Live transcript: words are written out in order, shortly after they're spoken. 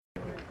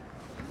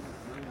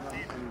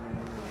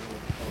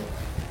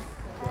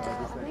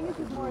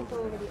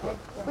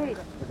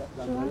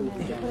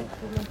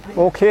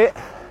Okay.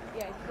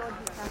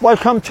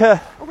 Welcome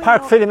to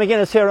Park Philly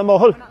McGuinness here in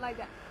Mohill.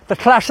 The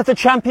clash of the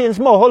champions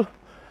Mohill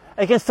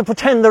against the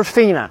pretenders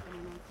Fenagh.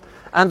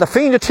 And the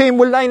Fenagh team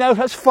will line out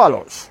as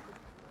follows.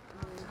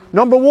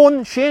 Number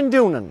 1, Shane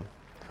Doonan.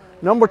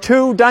 Number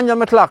 2, Daniel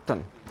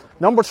McLaughlin.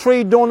 Number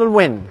 3, Donald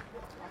Wynn.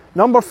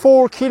 Number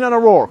 4, Caillins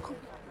O'Rourke.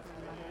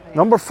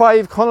 Number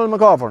 5, Conal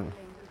McGovern.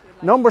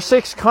 Number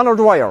 6, Conor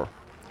Dwyer.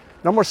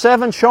 Number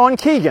 7, Sean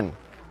Keegan.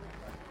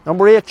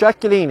 Number 8, Jack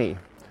Gillini.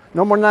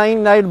 Number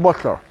 9, Niall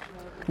Butler.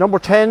 Number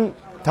 10,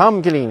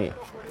 Tom Gillini.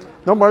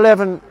 Number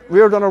 11,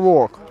 Riordan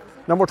O'Rourke.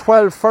 Number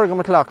 12, Fergal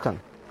McLaughlin.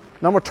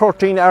 Number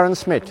 13, Aaron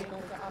Smith.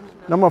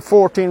 Number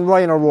 14,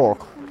 Ryan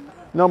O'Rourke.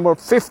 Number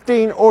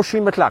 15,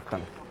 Oisin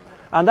McLaughlin.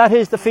 And that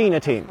is the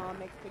Fenagh team.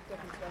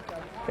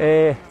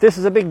 This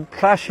is a big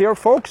clash here,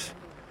 folks.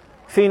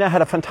 Fenagh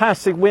had a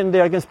fantastic win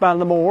there against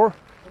Ballinamore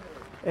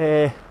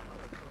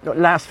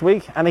last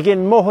week. And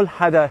again, Mohill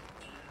had a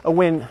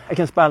win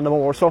against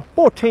Ballinamore. So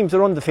both teams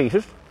are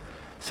undefeated.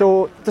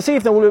 So this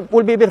evening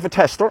will be a bit of a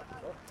tester.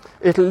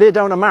 It'll lay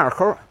down a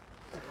marker.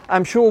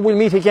 I'm sure we'll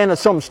meet again at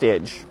some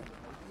stage.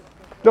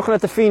 Looking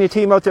at the Fenagh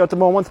team out there at the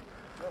moment,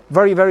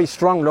 very, very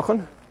strong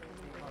looking.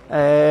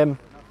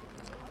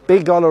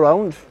 Big all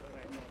around.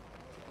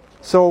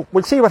 So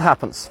we'll see what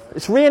happens.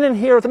 It's raining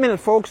here at the minute,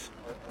 folks,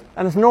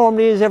 and it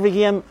normally is every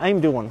game I'm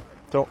doing.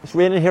 So it's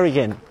raining here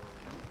again.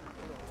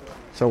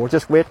 So we're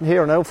just waiting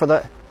here now for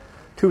the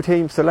two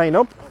teams to line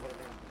up.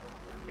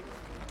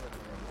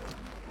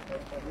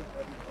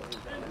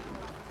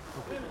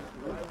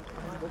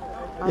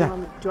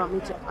 Do you want me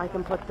to? I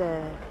can put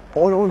the.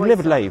 Oh no, we live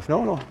it live.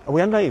 No. Are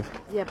we on live?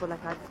 Yeah, but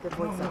like I have the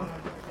voice on.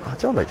 Oh,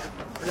 it's all right.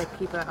 Like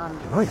keep it on.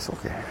 Oh, it's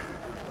okay.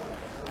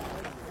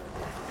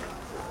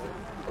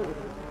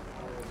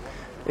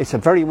 It's a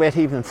very wet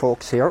evening,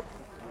 folks, here.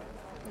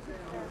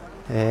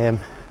 Rain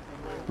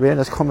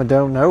is coming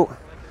down now,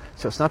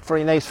 so it's not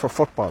very nice for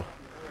football.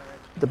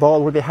 The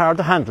ball will be hard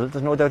to handle,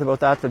 there's no doubt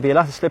about that. There'll be a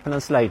lot of slipping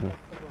and sliding.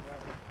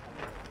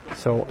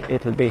 So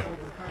it'll be...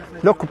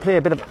 Luck will play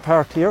a bit of a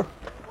part here.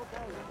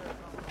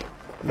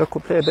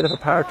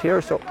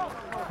 So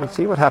we'll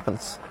see what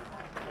happens.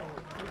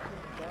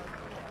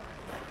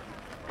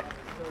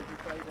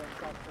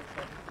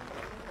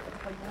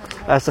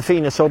 As the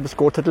Fenagh subs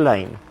go to the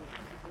line.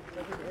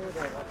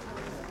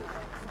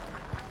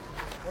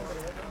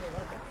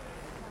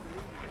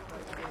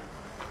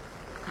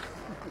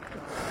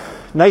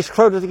 Nice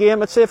crowd at the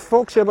game, I'd say,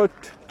 folks, about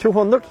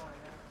 200.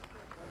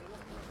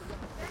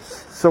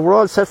 So we're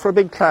all set for a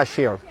big clash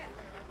here.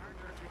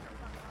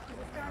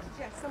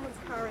 Someone's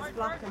car is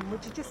blocking.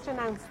 Would you just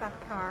announce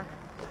that car?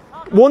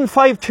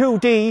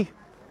 152D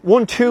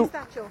 12. Is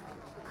that Joe?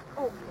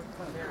 Oh. Is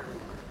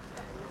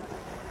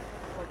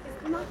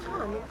it not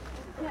on?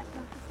 Yeah,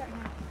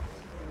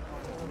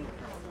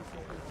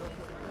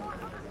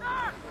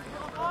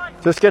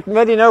 Just getting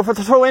ready now for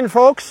the throw in,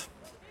 folks.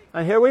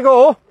 And here we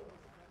go.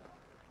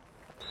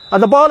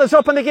 And the ball is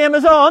up and the game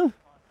is on.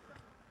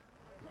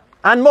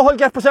 And Mohill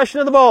get possession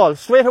of the ball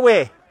straight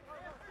away.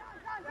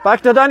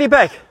 Back to Danny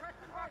Beck.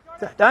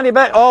 Danny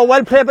Beck. Oh,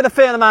 well played by the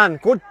Fenagh man.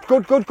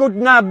 Good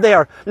nab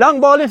there. Long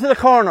ball into the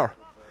corner.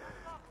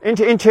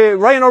 Into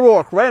Ryan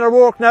O'Rourke. Ryan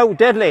O'Rourke now,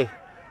 deadly.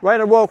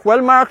 Ryan O'Rourke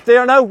well marked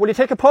there now. Will he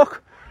take a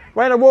puck?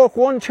 Ryan O'Rourke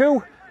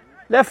 1-2.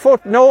 Left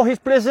foot. No, he's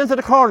placed into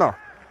the corner.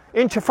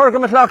 Into Fergal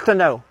McLaughlin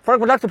now. Fergal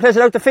McLaughlin plays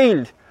it out the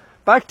field.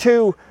 Back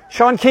to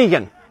Sean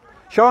Keegan.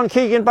 Sean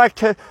Keegan back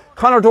to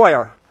Conor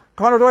Dwyer.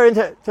 Conor Dwyer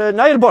into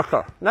Niall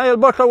Butler. Niall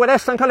Butler with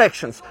excellent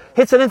collections.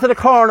 Hits it into the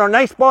corner.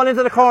 Nice ball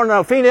into the corner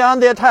now. Fenagh on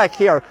the attack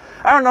here.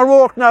 Aaron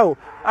O'Rourke now.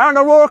 Aaron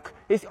O'Rourke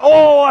is...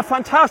 Oh, a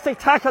fantastic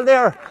tackle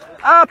there.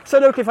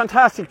 Absolutely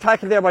fantastic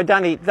tackle there by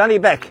Danny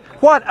Beck.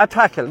 What a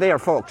tackle there,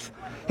 folks.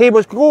 He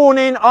was going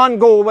in on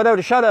goal without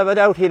a shadow of a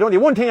doubt. He had only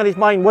one thing on his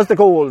mind was the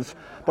goals.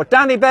 But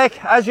Danny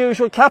Beck, as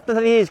usual, captain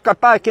that he is, got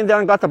back in there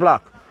and got the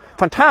block.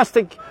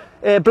 Fantastic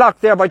block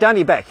there by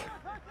Danny Beck.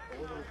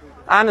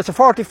 And it's a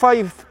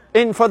 45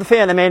 in for the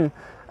Fenagh men.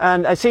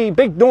 And I see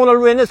big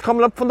Donald Wynn is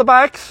coming up from the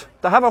backs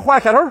to have a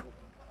whack at her.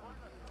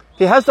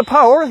 He has the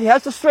power, he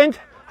has the strength.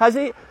 Has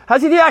he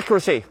the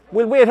accuracy?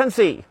 We'll wait and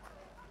see.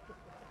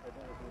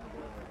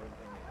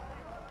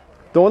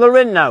 Donald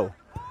Wynn now.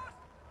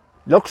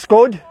 Looks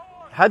good.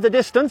 Had the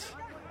distance.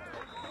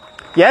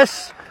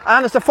 Yes.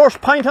 And it's the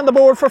first point on the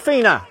board for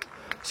Fenagh.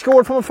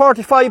 Scored from a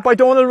 45 by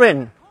Donald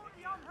Wynn.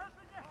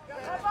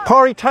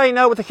 Corey Ty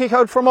now with the kick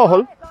out for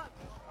Mohill.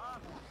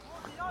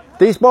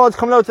 These balls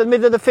coming out to the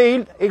middle of the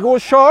field. It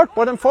goes short,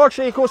 but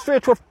unfortunately it goes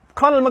straight to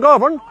Conal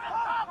McGovern.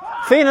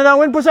 Fenagh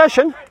now in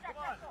possession.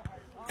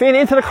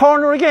 Fenagh into the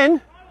corner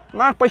again.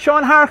 Marked by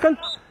Sean Harkin.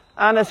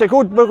 And it's a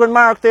good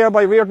mark there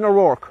by Riordan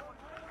O'Rourke.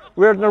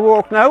 Riordan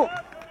O'Rourke now,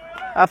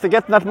 after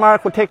getting that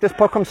mark, will take this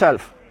puck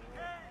himself.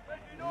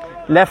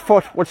 Left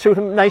foot would suit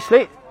him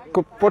nicely.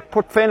 Could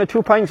put Fenagh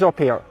 2 points up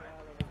here.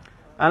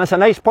 And it's a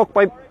nice puck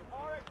by...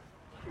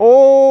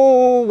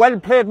 Oh, well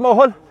played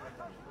Mohill.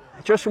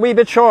 just a wee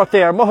bit short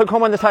there. Mohill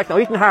come on the attack now.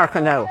 Ethan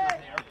Harkin now.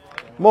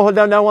 Mohill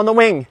down now on the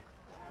wing.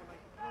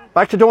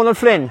 Back to Donald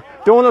Flynn.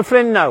 Donald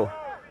Flynn now.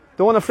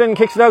 Donald Flynn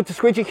kicks it out to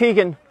Squidgy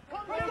Keegan.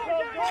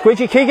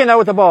 Squidgy Keegan now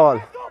with the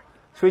ball.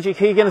 Squidgy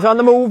Keegan is on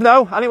the move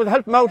now. Anyone to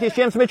help him out? He's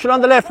James Mitchell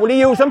on the left. Will he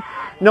use him?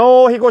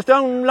 No, he goes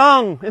down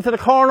long into the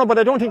corner, but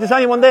I don't think there's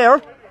anyone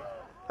there.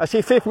 I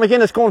see Fick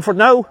McGuinness going for it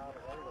now.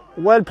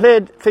 Well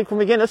played, Fick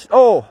McGuinness.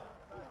 Oh,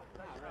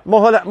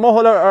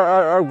 Mohill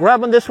are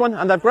grabbing this one,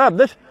 and they've grabbed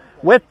it.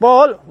 Wet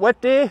ball, wet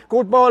day,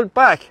 good ball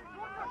back.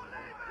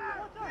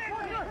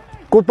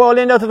 Good ball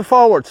in out to the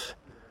forwards.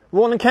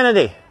 Ronan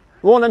Kennedy.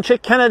 Ronan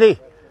Chick Kennedy.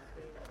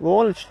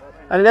 Ronan,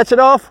 and he lets it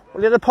off. A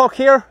little puck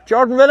here.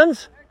 Jordan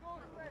Willans.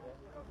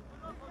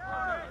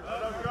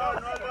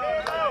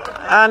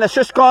 And it's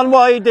just gone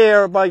wide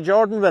there by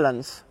Jordan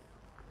Willans.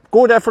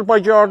 Good effort by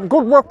Jordan.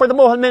 Good work by the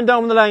Mohill men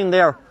down the line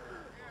there.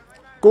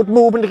 Good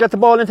movement to get the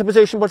ball into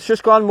position, but it's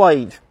just gone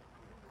wide.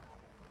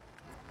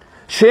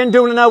 Shane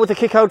Doolan now with the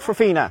kick out for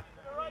Fenagh.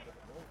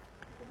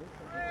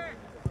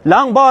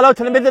 Long ball out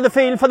to the middle of the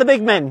field for the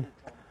big men.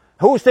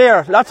 Who's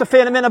there? Lots of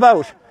Fenagh men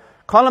about.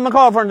 Colin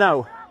McGovern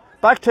now.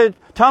 Back to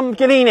Tom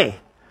Gillini.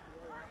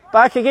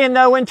 Back again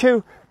now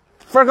into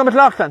Fergal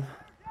McLaughlin.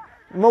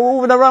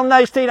 Moving around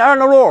nicely.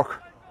 Aaron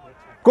O'Rourke.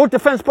 Good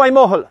defence by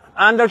Mohill.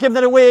 And they're giving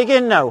it away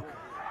again now.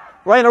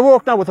 Ryan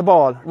O'Rourke now with the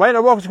ball. Ryan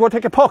O'Rourke is going to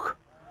take a puck.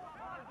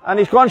 And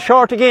he's gone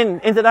short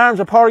again into the arms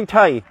of Pádraig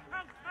Tighe.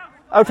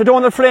 Out to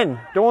Donald Flynn.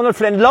 Donald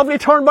Flynn. Lovely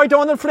turn by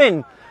Donald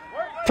Flynn.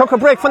 Took a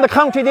break from the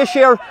county this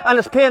year and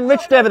is playing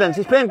rich dividends.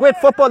 He's playing great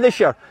football this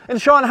year.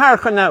 And Sean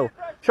Harkin now.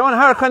 Sean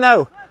Harkin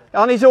now.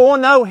 On his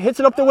own now. Hits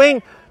it up the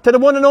wing to the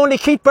one and only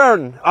Keith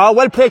Byrne. Oh,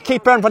 well played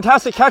Keith Byrne.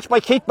 Fantastic catch by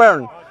Keith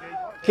Byrne.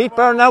 Keith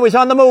Byrne now is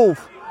on the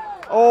move.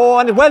 Oh,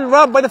 and well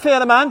robbed by the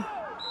Fenagh man.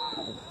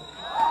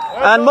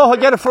 And Mohill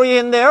get a free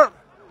in there.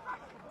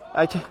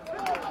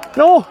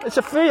 No, it's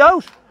a free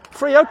out.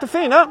 Free out to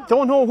Fenagh.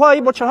 Don't know why,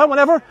 but sure,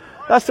 whatever.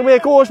 That's the way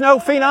it goes now.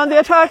 Fenagh on the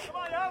attack.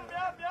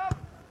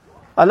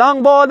 A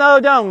long ball now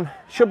down.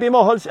 Should be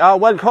Mohill's.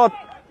 Well caught.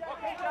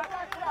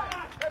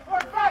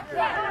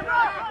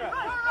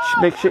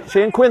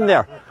 Shane Quinn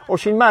there. Or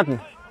Shane Madden.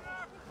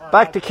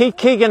 Back to Keith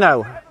Keegan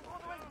now.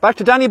 Back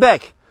to Danny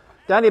Beck.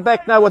 Danny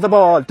Beck now with the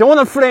ball.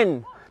 Donald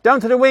Flynn. Down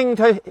to the wing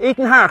to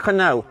Ethan Harkin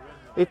now.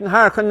 Ethan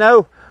Harkin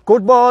now.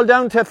 Good ball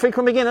down to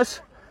Freaker McGuinness.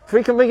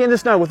 Freaker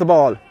McGuinness now with the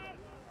ball.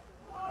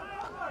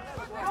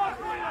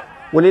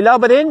 Will he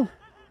lob it in?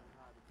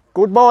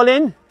 Good ball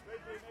in.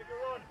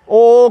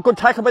 Oh, good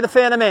tackle by the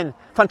Fenagh men.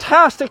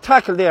 Fantastic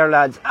tackle there,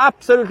 lads.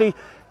 Absolutely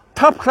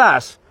top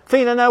class.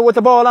 Fenagh now with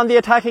the ball on the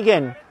attack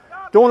again.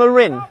 Donald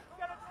Rinn.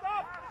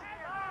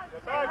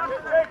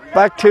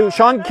 Back to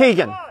Sean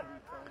Keegan.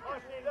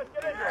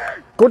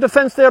 Good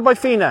defence there by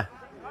Fenagh.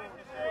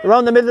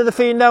 Around the middle of the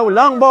field now.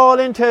 Long ball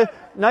into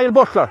Niall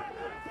Butler.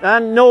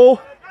 And no.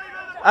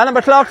 Alan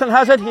McLaughlin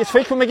has it. He's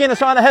Fick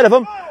McGuinness on ahead of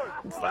him.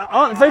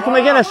 Fick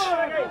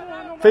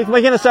McGuinness. Fick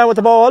McGuinness down with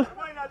the ball.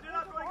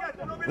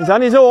 He's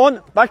on his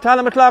own. Back to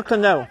Alan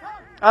McLaughlin now.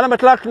 Alan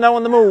McLaughlin now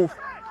on the move.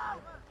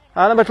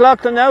 Alan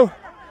McLaughlin now.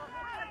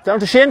 Down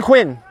to Shane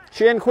Quinn.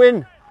 Shane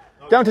Quinn.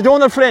 Down to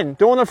Donald Flynn.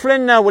 Donald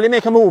Flynn now. Will he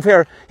make a move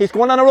here? He's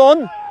going on a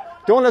run.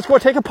 Donald's going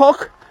to take a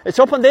puck. It's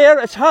up in there.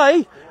 It's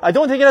high. I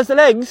don't think it has the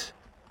legs.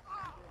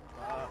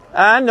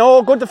 And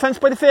no, good defence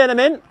by the Fenagh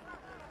men.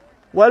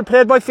 Well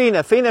played by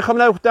Fenagh. Fenagh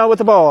coming out now with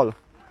the ball.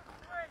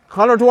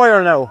 Conor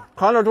Dwyer now.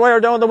 Conor Dwyer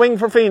down the wing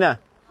for Fenagh.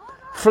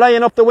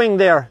 Flying up the wing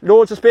there.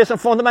 Loads of space in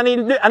front of him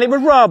and he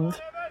was robbed.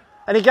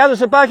 And he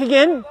gathers it back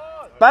again.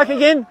 Back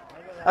again.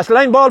 That's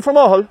line ball for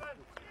Mohill.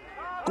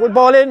 Good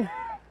ball in.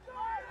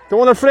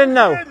 Donald Flynn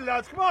now.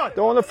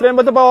 Donald Flynn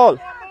with the ball.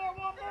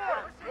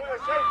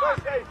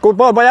 Good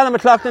ball by Alan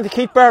McLaughlin to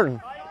Keith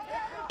Byrne.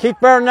 Keith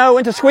Byrne now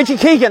into Squidgy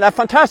Keegan. A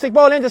fantastic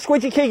ball into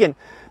Squidgy Keegan.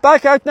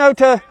 Back out now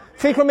to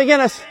Fiacre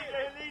McGuinness.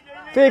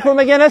 Fiacre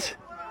McGuinness.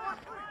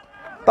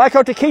 Back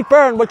out to Keith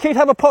Byrne. Will Keith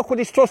have a puck with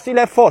his trusty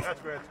left foot?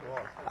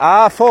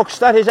 Folks,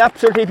 that is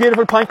absolutely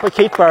beautiful point by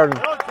Keith Byrne.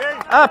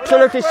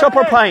 Absolutely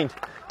super point.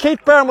 Keith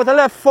Byrne with the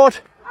left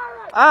foot.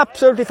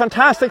 Absolutely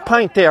fantastic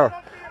point there.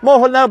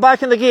 Mohill now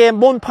back in the game.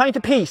 1 point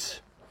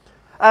apiece.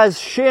 As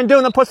Shane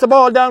Doonan puts the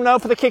ball down now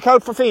for the kick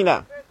out for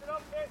Fenagh.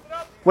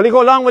 Will he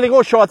go long? Will he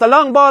go short? The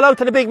long ball out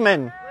to the big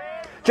men.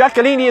 Jack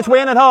Galini is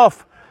weighing it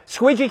off.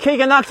 Squidgy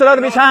Keegan knocks it out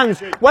of his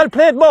hands. Well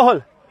played,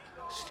 Mohill.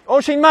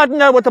 Oisin Madden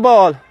now with the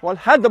ball. Well,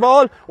 had the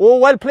ball. Oh,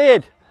 well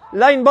played.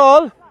 Line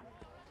ball.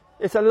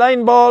 It's a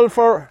line ball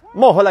for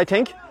Mohill, I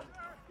think.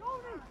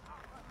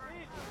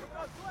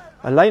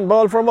 A line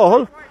ball for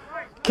Mohill.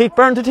 Keith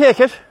Byrne to take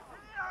it.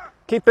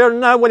 Keith Byrne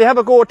now. Will he have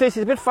a go at this?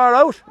 He's a bit far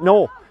out.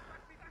 No.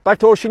 Back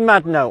to Oisin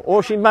Madden now.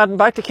 Oisin Madden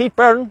back to Keith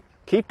Byrne.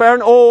 Keith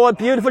Byrne. Oh, a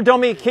beautiful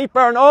dummy. Keith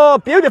Byrne. Oh,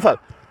 beautiful.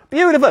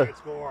 Beautiful.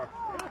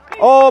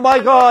 Oh, my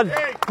God.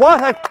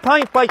 What a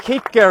point by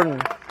Keith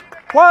Byrne.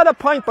 What a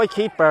point by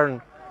Keith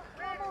Byrne.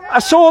 A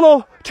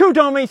solo, 2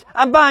 dummies,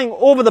 and bang,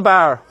 over the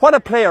bar. What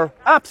a player.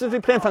 Absolutely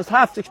playing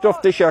fantastic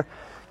stuff this year.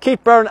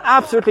 Keith Byrne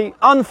absolutely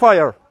on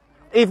fire.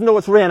 Even though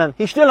it's raining,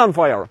 he's still on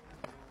fire.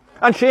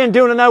 And Shane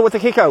Doonan now with the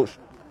kick out.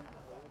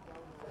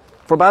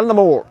 For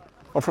Ballinamore.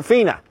 Or for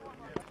Fenagh.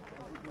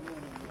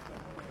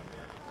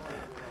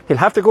 He'll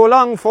have to go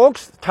long,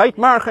 folks. Tight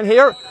marking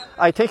here.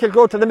 I think he'll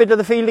go to the middle of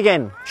the field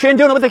again. Shane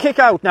Doonan with the kick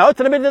out now.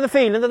 To the middle of the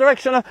field in the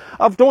direction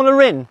of Donal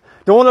Rinn.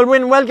 Donal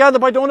Rinn, well gathered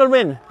by Donal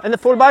Rinn. In the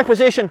full back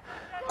position.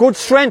 Good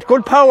strength,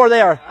 good power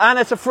there. And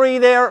it's a free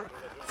there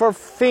for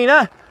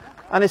Fenagh.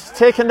 And it's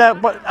taken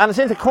out, and it's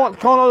into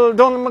Conal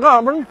Donal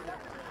McGovern.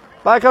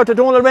 Back out to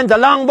Donal Rinn. The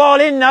long ball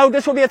in now.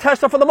 This will be a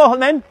tester for the Mohill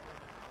men.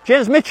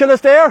 James Mitchell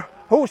is there.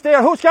 Who's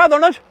there? Who's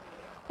gathering it?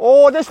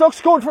 Oh, this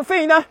looks good for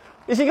Fenagh.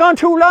 Is he gone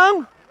too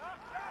long?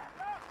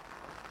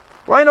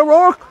 Ryan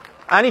O'Rourke.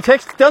 And he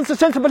does the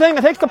sensible thing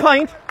and takes the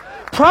point.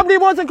 Probably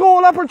was a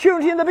goal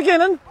opportunity in the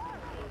beginning.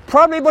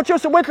 Probably, but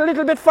just a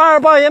little bit far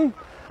by him.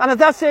 And at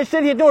that stage,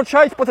 still he had no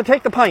choice but to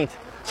take the point.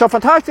 So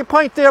fantastic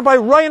point there by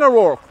Ryan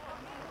O'Rourke.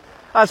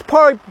 As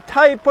Porry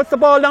Ty puts the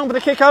ball down for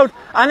the kick out.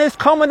 And it's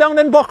coming down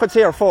in buckets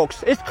here,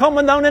 folks. It's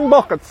coming down in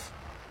buckets.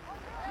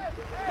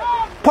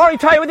 Porry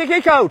Ty with the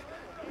kick out.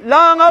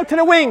 Long out to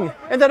the wing.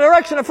 In the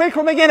direction of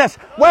Fiacre McGuinness.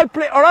 Well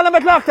played. Or Alan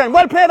McLaughlin.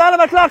 Well played, Alan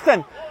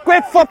McLaughlin.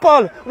 Great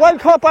football. Well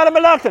caught by Alan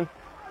McLaughlin.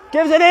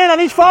 Gives it in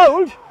and he's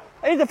fouled.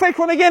 Into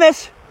Fiacre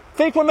McGuinness.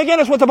 Fiacre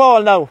McGuinness with the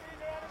ball now.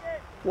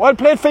 Well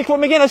played, Fiacre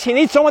McGuinness. He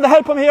needs someone to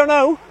help him here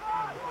now.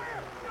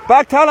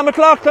 Back to Alan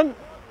McLaughlin.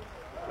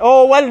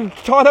 Oh, well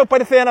thought out by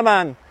the Fenagh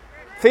man.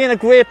 Fenagh,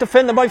 great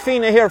defending by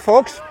Fenagh here,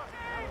 folks.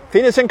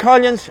 Fenagh and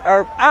Caillins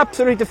are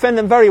absolutely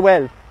defending very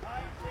well.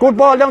 Good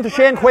ball down to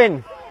Shane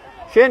Quinn.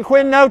 Shane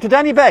Quinn now to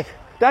Danny Beck.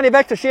 Danny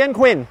Beck to Shane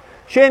Quinn.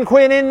 Shane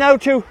Quinn in now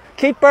to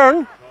Keith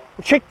Byrne.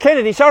 Chick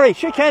Kennedy.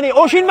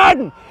 Oisin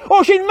Madden.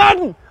 Oisin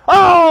Madden.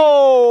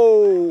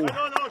 Oh!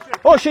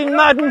 Oisin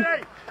Madden.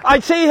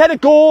 I'd say he had a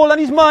goal on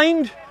his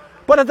mind,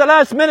 but at the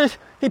last minute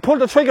he pulled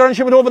the trigger and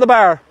she went over the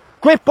bar.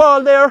 Great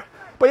ball there,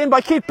 in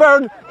by Keith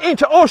Byrne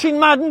into Oisin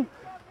Madden,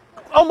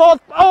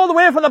 all the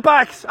way from the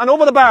backs and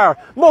over the bar.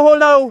 Mohill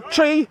now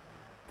 3,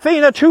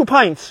 Fenagh 2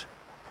 points.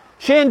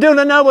 Shane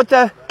Doonan now with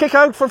the kick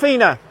out for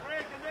Fenagh.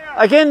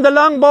 Again, the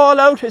long ball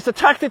out is the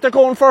tactic they're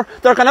going for.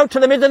 They're going out to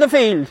the middle of the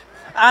field,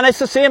 and it's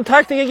the same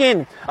tactic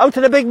again. Out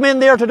to the big men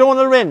there to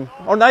Donal Rinn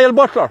or Niall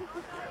Butler,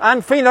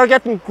 and Fenagh are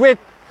getting great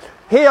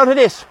here to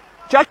this.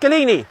 Jack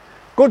Caillins,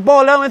 good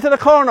ball now into the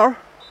corner,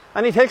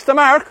 and he takes the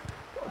mark.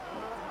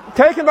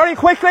 Taken very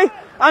quickly,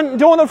 and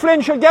Donal Flynn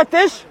should get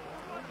this.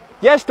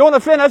 Yes, Donal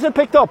Flynn has it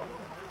picked up.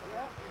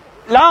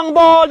 Long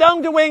ball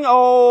down the wing.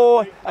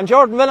 Oh, and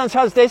Jordan Willans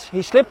has this.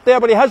 He slipped there,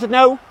 but he has it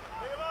now.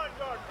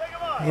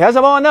 He has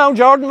it on now,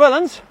 Jordan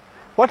Willans.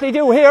 What'll he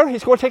do here?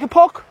 He's going to take a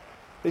puck.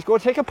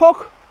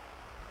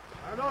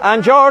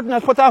 And Jordan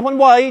has put that one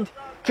wide.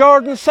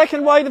 Jordan's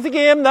second wide of the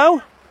game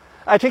now.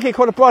 I think he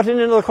could have brought in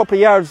another couple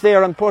of yards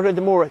there and put it in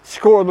the more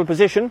scoreable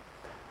position.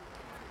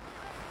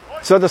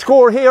 So the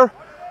score here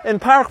in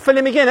Park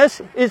Philly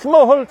McGuinness is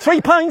Mohill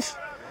 3 points,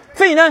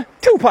 Fenagh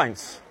 2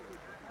 points.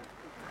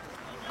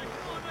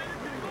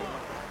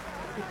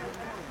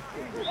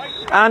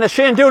 And it's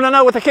Shane Doonan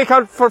now with the kick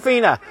out for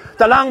Fenagh.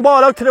 The long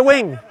ball out to the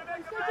wing.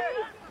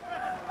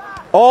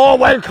 Oh,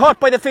 well caught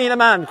by the Fenagh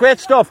man. Great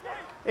stuff.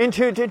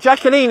 Into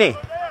Jack Caillins.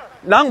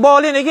 Long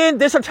ball in again.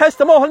 This will test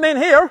the Mohill men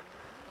here.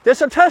 This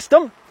will test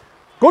them.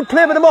 Good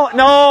play with the Mohill.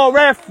 No,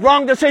 ref,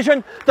 wrong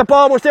decision. The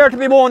ball was there to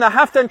be won. I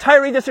have to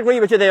entirely disagree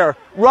with you there.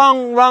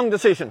 Wrong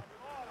decision.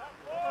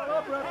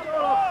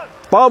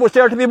 Ball was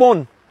there to be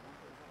won.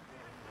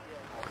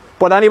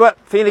 But anyway,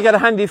 Fenagh get a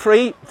handy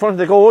free in front of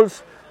the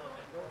goals.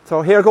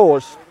 So here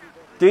goes.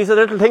 These are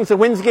the little things that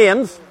wins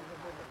games.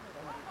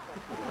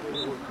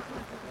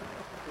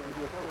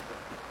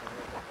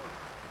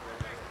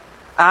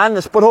 And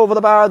it's put over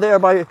the bar there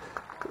by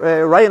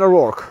Ryan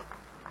O'Rourke.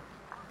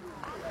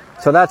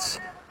 So that's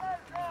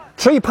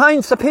 3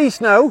 points apiece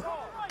now.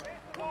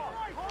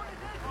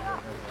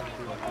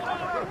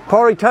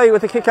 Porry Ty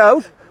with the kick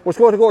out. Was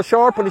going to go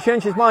short, but he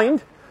changed his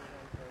mind.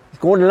 He's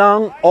going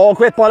long. Oh,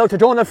 great ball out to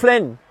Donal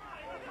Flynn.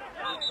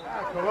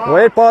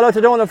 Great ball out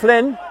to Donal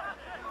Flynn.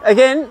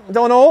 Again,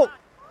 don't know.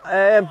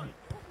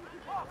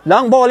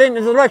 Long ball in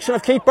the direction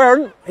of Keith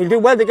Byrne. He'll do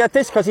well to get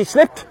this because he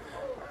slipped.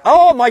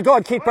 Oh my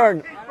God, Keith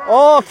Byrne.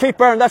 Oh, Keith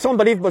Byrne, that's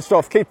unbelievable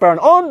stuff. Keith Byrne,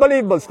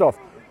 unbelievable stuff.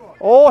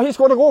 Oh, he's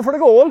going to go for the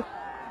goal.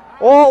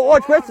 Oh,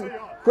 what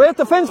great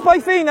defence by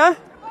Fenagh.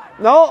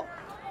 No,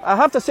 I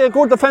have to say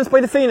good defence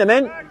by the Fenagh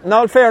men, in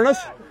all fairness.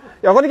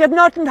 You're going to get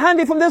nothing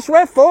handy from this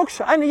ref,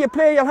 folks. And you'll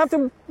have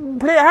to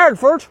play hard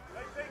for it.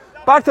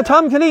 Back to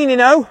Tom Caillins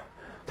now.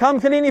 Tom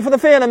Caillins for the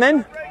Fenagh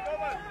men.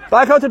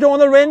 Back out to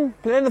Donal Rinn,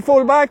 playing the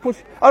full back,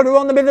 but out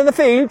around the middle of the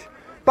field.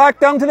 Back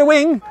down to the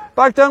wing,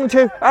 back down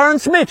to Aaron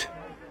Smith.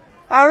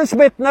 Aaron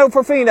Smith now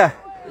for Fenagh.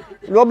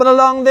 Rubbing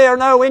along there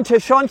now into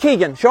Sean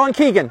Keegan.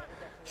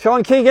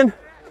 Fenagh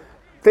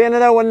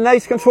now with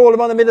nice control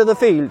around the middle of the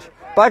field.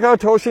 Back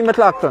out to Oisin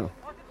McLaughlin.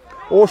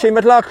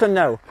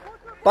 Now.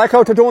 Back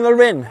out to Donal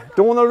Rinn.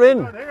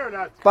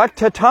 Back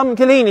to Tom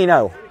Caillins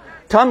now.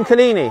 Tom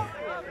Caillins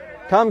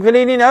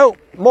now.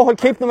 Mohill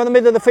keep them in the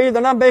middle of the field.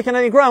 They're not making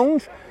any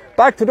ground.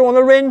 Back to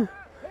Donal Rinn.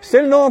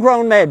 Still no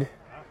ground made.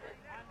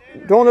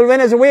 Donald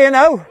Wynn is away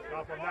now.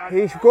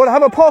 He's going to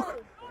have a puck.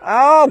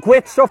 Oh,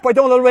 great stuff by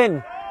Donald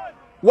Wynn.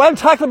 Well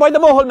tackled by the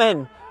Mohill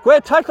men.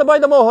 Great tackle by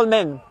the Mohill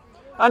men.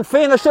 And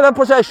Fenagh still in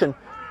possession.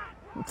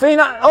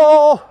 Fenagh,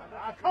 oh!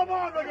 Come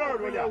on, McGurk,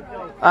 will you?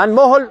 And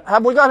Mohill,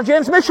 have we got a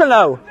James Mitchell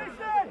now?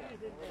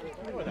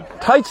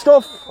 Tight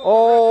stuff.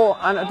 Oh,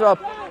 and a drop.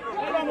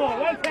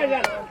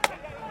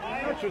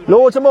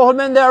 Loads of Mohill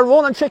men there.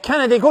 Ronan Chick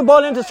Kennedy. Good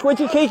ball into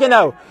Squidgy Keegan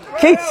now.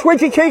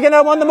 Squidgy Keegan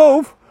now on the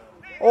move.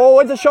 Oh,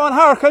 into Sean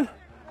Harkin.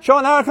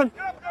 Sean Harkin.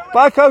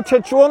 Back out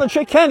to Ronan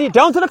Chick Kennedy.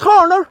 Down to the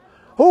corner.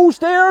 Who's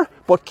there?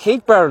 But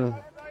Keith Byrne.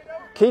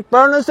 Keith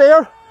Byrne is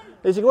there.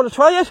 Is he going to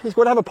try it? He's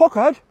going to have a puck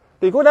ahead.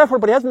 Be a good effort,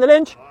 but he hasn't the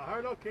lynch.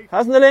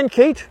 Hasn't the lynch,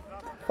 Keith.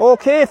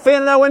 Okay,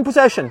 Fenagh now in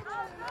possession.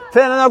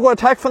 Fenagh now going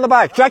to attack from the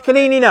back.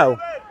 Giacalini now.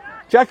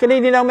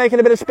 Giacalini now making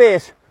a bit of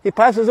space. He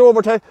passes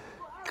over to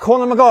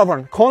Conor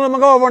McGovern. Conor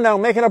McGovern now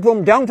making up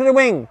room down to the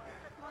wing.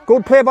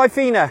 Good play by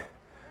Fenagh.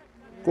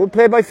 Good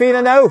play by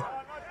Fenagh now.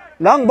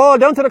 Long ball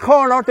down to the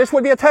corner. This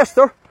will be a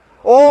tester.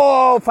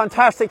 Oh,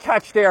 fantastic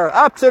catch there.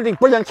 Absolutely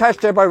brilliant catch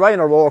there by Ryan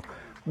O'Rourke.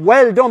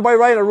 Well done by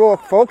Ryan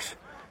O'Rourke, folks.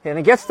 And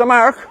he gets the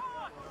mark.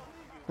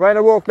 Ryan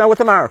O'Rourke now with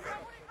the mark.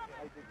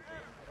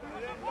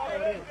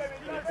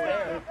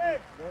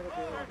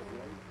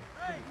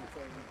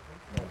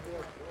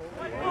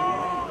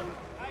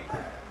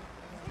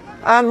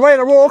 And Ryan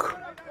O'Rourke,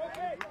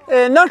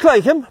 not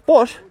like him,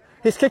 but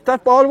he's kicked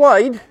that ball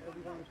wide,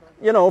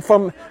 you know,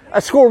 from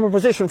a scoring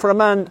position for a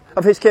man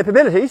of his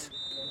capabilities.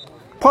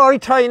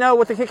 Pádraig Ty now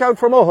with the kick out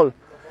for Mohill.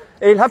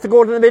 He'll have to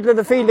go to the middle of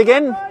the field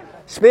again.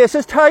 Space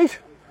is tight.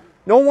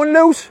 No one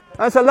loose.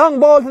 That's a long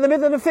ball to the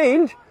middle of the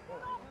field.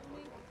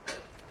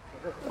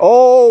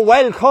 Oh,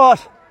 well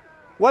caught.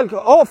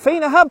 Oh,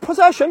 Fenagh have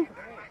possession.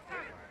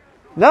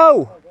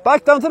 Now,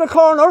 back down to the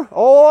corner.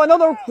 Oh,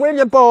 another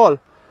brilliant ball.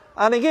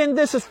 And again,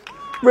 this is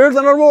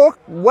Reardon O'Rourke,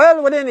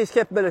 well within his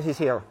capabilities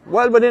here.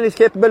 Well within his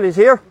capabilities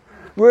here.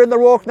 Reardon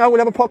O'Rourke now will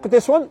have a puck with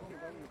this one.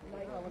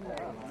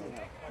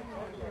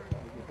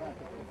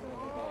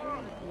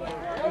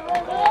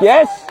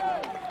 Yes,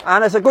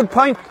 and it's a good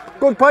point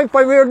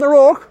by Reardon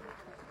O'Rourke.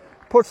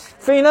 Puts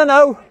Fenagh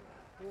now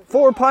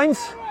 4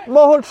 points,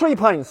 Mohill 3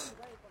 points.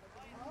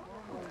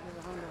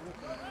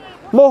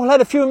 Mohill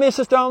had a few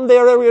misses down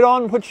there earlier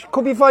on, which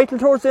could be vital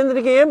towards the end of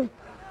the game.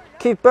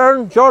 Keith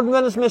Byrne, Jordan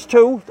Willis missed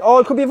 2.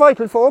 All could be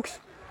vital, folks.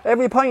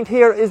 Every point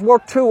here is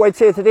worth 2, I'd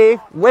say today.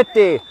 Wet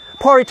day.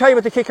 Pádraig Ty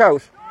with the kick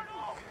out.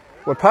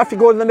 We'll have to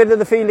go in the middle of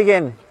the field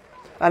again.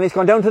 And he's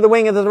gone down to the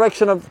wing in the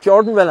direction of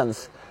Jordan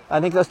Willans.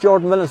 I think that's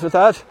Jordan Willans with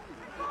that.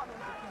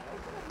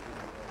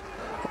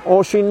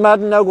 Oisin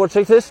Madden now going to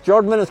take this.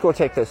 Jordan Willans going to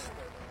take this.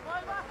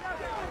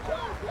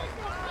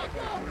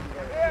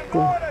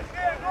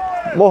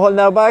 Mohill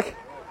now back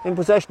in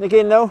possession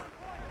again now.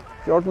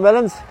 Jordan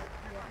Willans.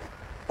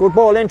 Good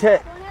ball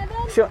into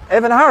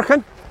Evan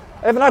Harkin.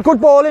 A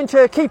good ball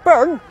into Keith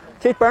Byrne.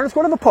 Keith Byrne's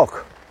going to have a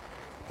puck.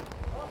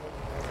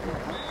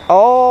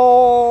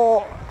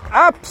 Oh,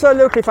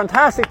 absolutely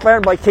fantastic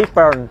burn by Keith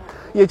Byrne.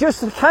 You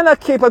just cannot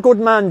keep a good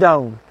man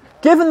down.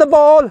 Given the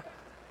ball,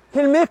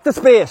 he'll make the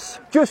space.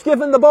 Just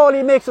given the ball,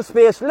 he makes the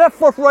space. Left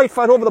foot, right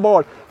foot over the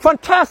ball.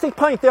 Fantastic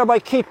point there by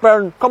Keith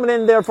Byrne coming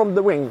in there from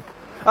the wing.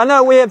 And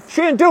now we have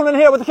Shane Doonan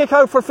here with the kick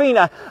out for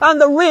Fenagh.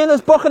 And the rain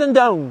is bucketing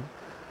down.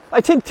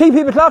 I think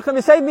TP McLaughlin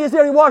beside me is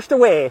there, he washed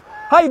away.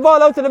 High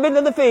ball out to the middle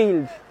of the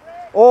field.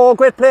 Oh,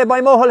 great play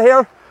by Mohill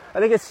here. I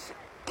think it's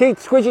Keith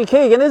Squidgy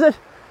Keegan, is it?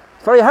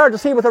 It's very hard to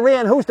see with the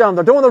rain who's down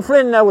there. Donald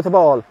Flynn now with the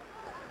ball.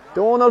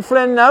 Donald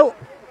Flynn now.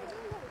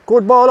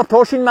 Good ball up to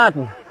Oisin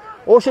Madden.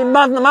 Oisin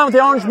Madden, the man with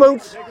the orange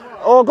boots.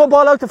 Oh, good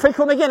ball out to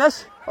Fico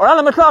McGuinness. Or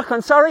Alan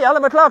McLaughlin, sorry.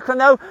 Alan McLaughlin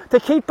now to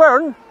Keith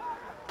Byrne.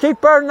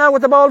 Keith Byrne now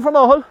with the ball from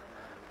Mohill.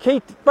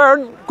 Keith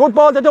Byrne, good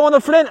ball to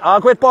Donald Flynn. Ah,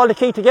 great ball to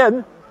Keith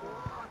again.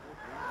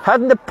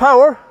 Hadn't the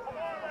power.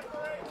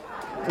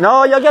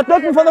 No, you'll get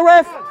nothing from the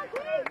ref.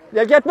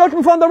 You'll get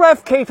nothing from the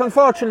ref, Keith,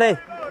 unfortunately.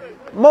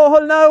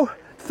 Mohill now,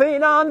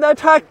 Fenagh on the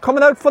attack,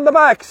 coming out from the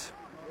backs.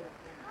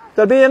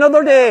 There'll be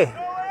another day.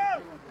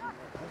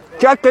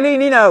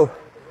 Giacalini now.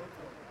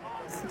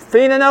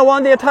 Fenagh now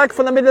on the attack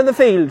from the middle of the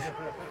field.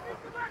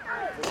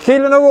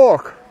 Caillins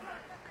O'Rourke.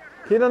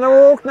 Caillins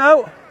O'Rourke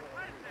now.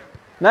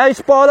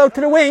 Nice ball out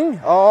to the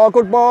wing. Oh,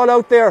 good ball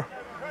out there.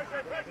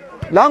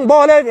 Long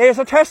ball out. Here's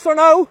a tester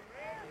now.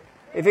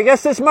 If he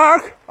gets this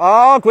mark.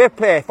 Oh, great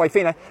play by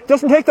Fenagh.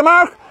 Doesn't take the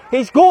mark.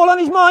 He's goal on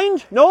his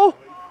mind. No.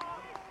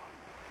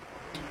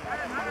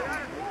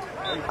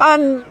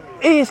 And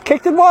he's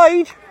kicked it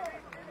wide.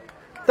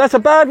 That's a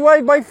bad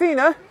wide by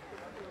Fenagh.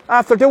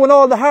 After doing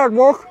all the hard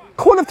work.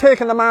 Could have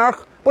taken the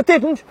mark, but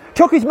didn't.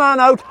 Took his man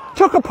out.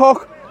 Took a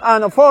puck.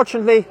 And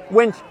unfortunately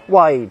went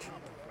wide.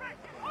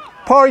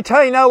 Pádraig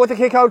Ty now with the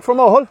kick out from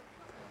Mohill.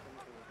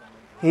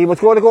 He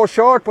was going to go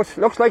short, but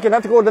looks like he'll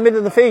have to go to the middle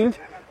of the field.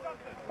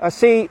 I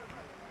see.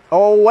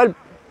 Oh, well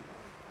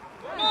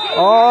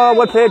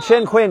played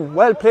Shane Quinn.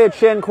 Well played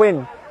Shane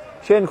Quinn.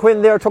 Shane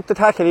Quinn there took the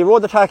tackle. He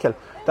rode the tackle.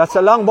 That's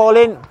a long ball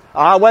in.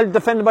 Well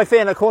defended by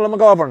Fenagh. Colin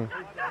McGovern.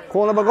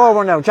 Colin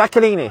McGovern now.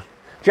 Giacalini.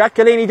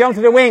 Giacalini down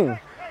to the wing.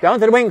 Down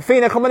to the wing.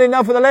 Fenagh coming in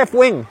now for the left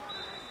wing.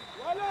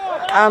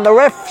 And the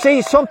ref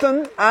sees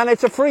something, and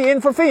it's a free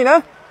in for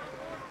Fenagh.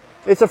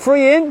 It's a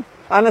free in,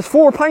 and it's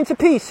 4 points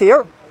apiece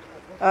here.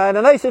 And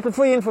a nice little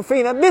free in for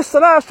Fenagh. Missed the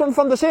last one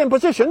from the same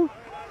position.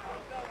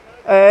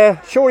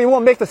 Sure, he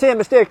won't make the same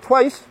mistake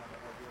twice.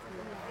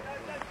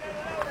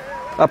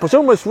 I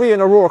presume it's Rian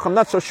O'Rourke. I'm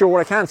not so sure.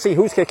 I can't see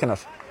who's kicking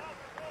it.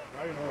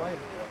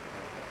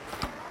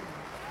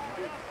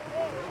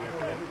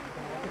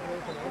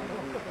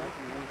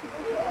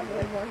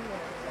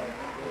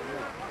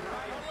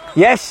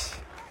 Yes,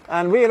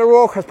 and Rian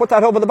O'Rourke has put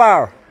that over the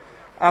bar.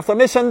 After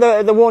missing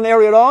the one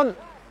earlier on,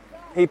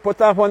 he put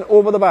that one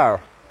over the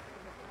bar.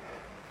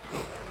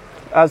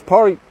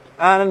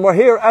 And we're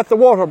here at the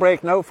water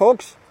break now,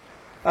 folks.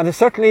 And it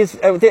certainly is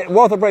a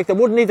water break that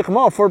wouldn't need to come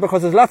off for,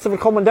 because there's lots of it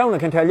coming down, I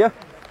can tell you.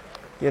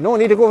 You don't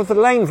need to go to the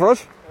line for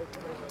it.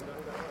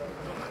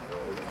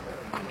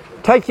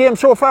 Tight game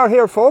so far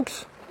here,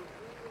 folks.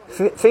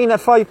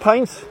 Fenagh 5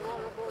 points,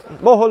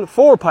 Mohill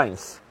 4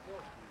 points.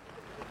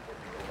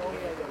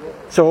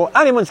 So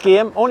anyone's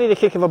game, only the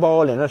kick of a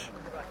ball in it.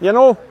 You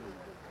know,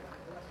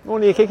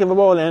 only a kick of a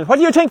ball in it. What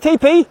do you think,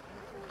 TP?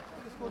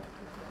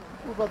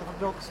 Good weather for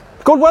ducks.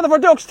 Good weather for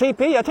ducks,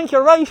 TP. I think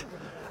you're right.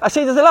 I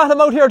see there's a lot of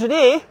them out here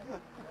today.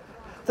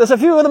 There's a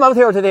few of them out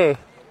here today.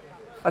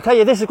 I tell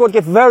you, this is going to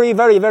get very,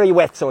 very, very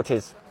wet, so it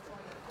is.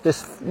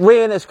 This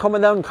rain is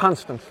coming down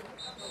constant.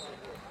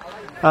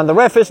 And the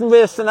ref isn't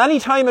wasting any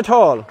time at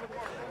all.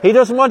 He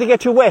doesn't want to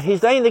get too wet.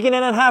 He's dying to get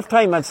in at half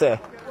time, I'd say.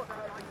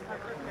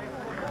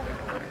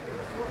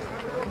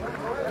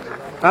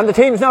 And the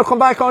teams now come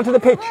back onto the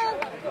pitch.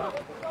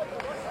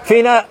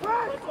 Fenagh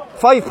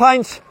 5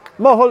 points,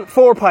 Mohill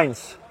 4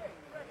 points.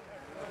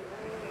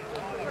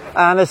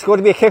 And it's going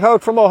to be a kick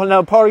out for Mohill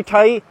now. Pádraig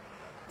Tye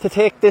to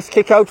take this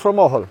kick out for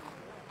Mohill.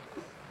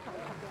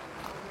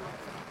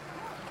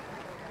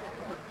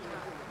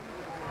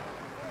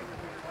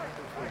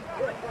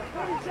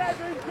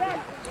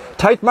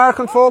 Tight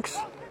marking, folks.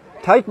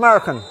 Tight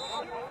marking.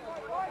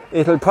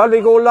 It'll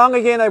probably go long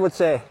again, I would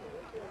say.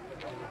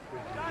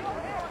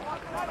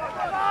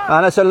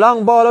 And it's a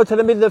long ball out to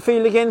the middle of the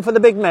field again for the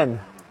big men.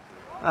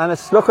 And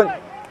it's looking...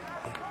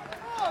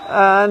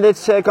 And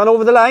it's gone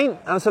over the line.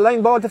 And it's a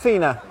line ball to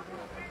Fenagh.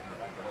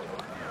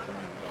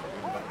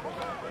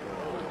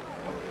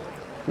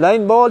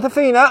 Line ball to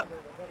Fenagh.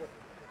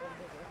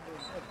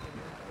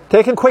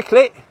 Taken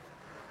quickly.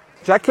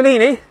 Jack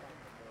Caillins.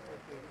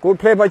 Good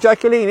play by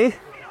Jack Caillins.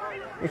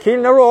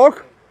 Caillins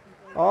O'Rourke.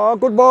 Oh,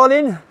 good ball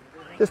in.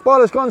 This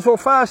ball has gone so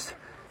fast.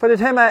 By the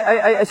time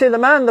I say the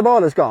man, the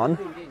ball is gone.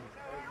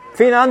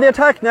 Fenagh on the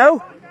attack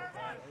now.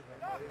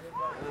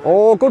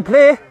 Oh, good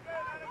play.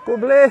 Good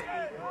play.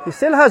 He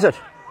still has it.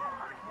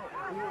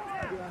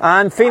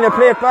 And Fenagh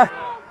play it back.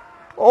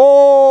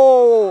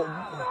 Oh!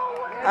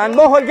 And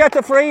Mohill get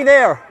the free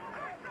there.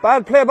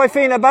 Bad play by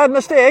Fenagh, bad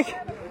mistake.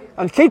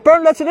 And Keith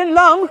Byrne lets it in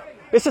long.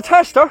 It's a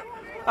tester.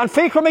 And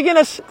Fenagh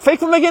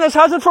McGuinness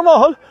has it for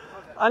Mohill.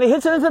 And he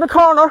hits it into the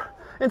corner,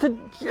 into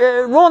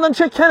Ronan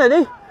Chick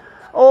Kennedy.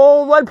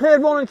 Oh, well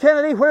played, Ronan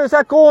Kennedy. Where is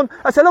that going?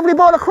 That's a lovely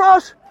ball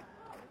across.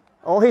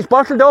 Oh, he's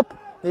bottled up.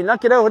 He'll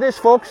not get out of this,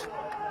 folks.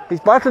 He's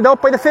bottled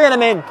up by the Fenagh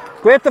men.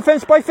 Great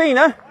defence by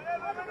Fenagh.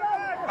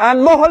 And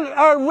Mohill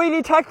are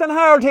really tackling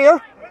hard here.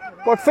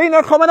 But Fenagh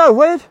are coming out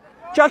with it.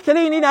 Jack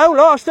Caillins now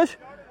lost it.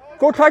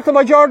 Good tackle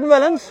by Jordan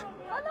Wellens.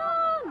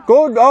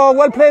 Good. Oh,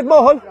 well played,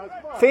 Mohill.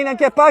 Fenagh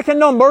get back in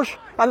numbers.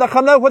 And they're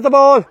coming out with the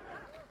ball.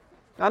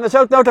 And it's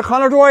out now to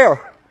Conor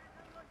Dwyer.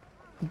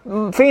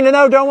 Fenagh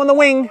now down on the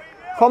wing.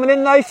 Coming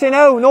in nicely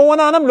now. No one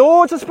on him.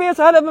 Loads of space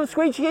ahead of him.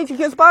 Squeegee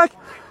gets back.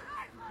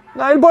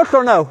 Niall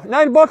Butler now.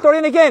 Niall Butler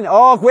in again.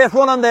 Oh, great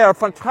run on there.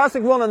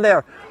 Fantastic run on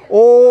there.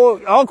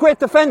 Oh, great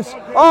defence.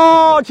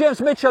 Oh,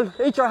 James Mitchell.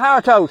 Eat your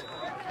heart out.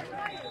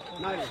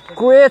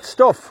 Great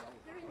stuff.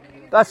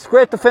 That's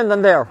great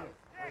defending there.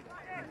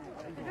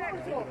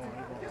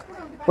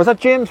 Was that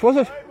James, was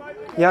it?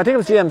 Yeah, I think it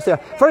was James there.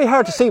 Very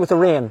hard to see with the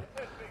rain.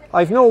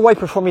 I've no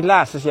wipers for my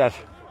glasses yet.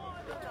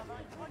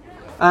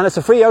 And it's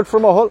a free out for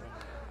Mohill.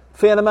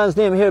 Fenagh man's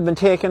name here has been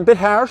taken. Bit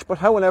harsh, but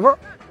however,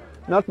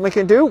 nothing we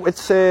can do.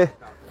 It's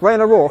Rian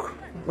O'Rourke.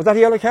 Was that a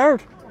yellow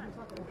card?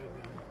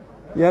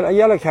 Yeah, a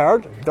yellow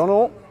card. Don't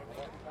know.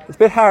 It's a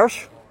bit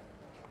harsh.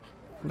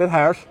 A bit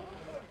harsh.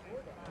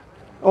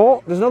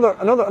 Oh, there's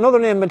another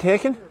name been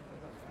taken.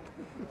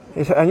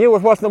 I knew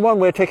it wasn't a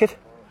one-way ticket.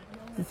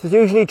 There's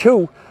usually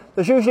two.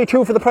 There's usually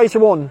two for the price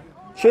of one.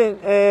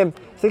 I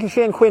think it's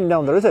Shane Quinn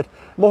down there, is it?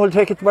 Mohill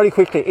take it very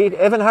quickly.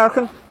 Evan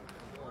Harkin.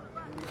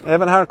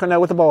 Evan Harkin now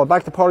with the ball.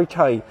 Back to Pádraig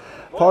Tye.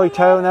 Pádraig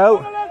Tye now.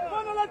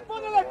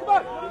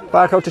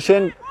 Back out to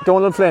Shane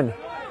Donald Flynn.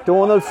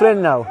 Donald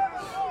Flynn now.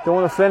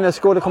 Donald Flynn is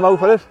going to come out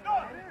with it.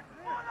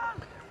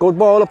 Good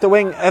ball up the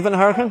wing. Evan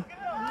Harkin.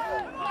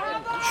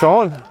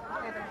 Sean.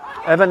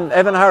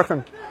 Evan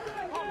Harkin.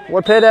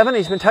 Well played, Evan.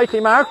 He's been tightly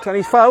marked and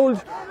he's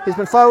fouled. He's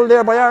been fouled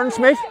there by Aaron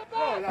Smith.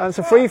 And it's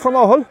a free for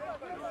Mohill.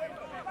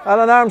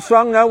 Alan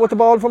Armstrong now with the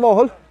ball for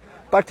Mohill.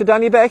 Back to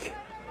Danny Beck.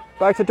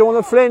 Back to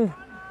Donald Flynn.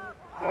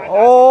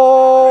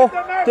 Oh,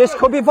 this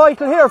could be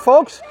vital here,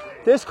 folks.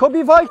 This could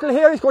be vital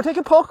here. He's going to take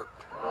a puck.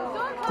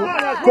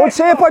 Good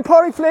save by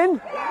Porry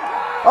Flynn.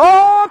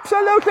 Oh,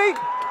 absolutely.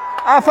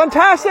 A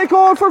fantastic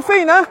goal for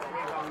Fenagh.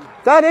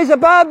 That is a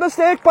bad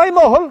mistake by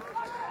Mohill.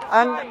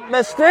 And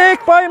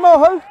mistake by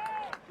Mohill.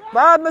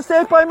 Bad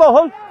mistake by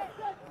Mohill.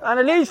 And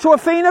it leads to a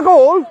Fenagh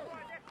goal.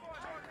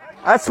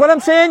 That's what I'm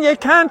saying. You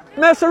can't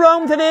mess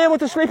around today with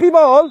the slippy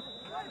ball.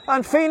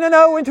 And Fenagh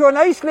now into a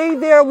nice lead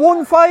there.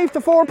 1-5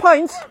 to 4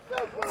 points.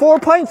 4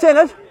 points in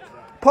it.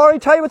 Porry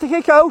tie with the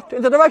kick out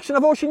in the direction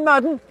of Oisin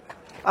Madden.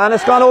 And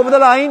it's gone over the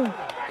line.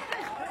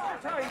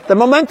 The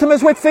momentum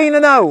is with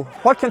Fenagh now.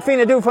 What can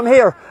Fenagh do from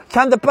here?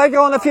 Can they bag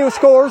on a few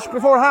scores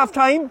before half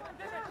time?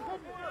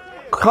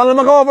 Colin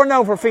McGovern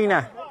now for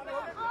Fenagh.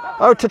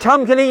 Out to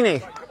Tom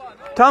Caillins.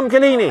 Tom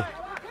Caillins.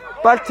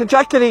 Back to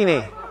Jack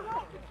Caillins.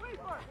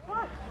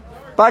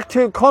 Back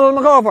to Colin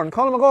McGovern.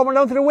 Colin McGovern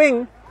down to the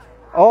wing.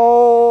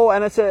 Oh,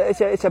 and it's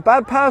a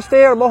bad pass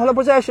there. Mohill in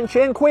possession.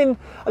 Shane Quinn.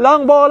 A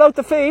long ball out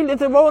the field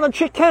into Ronan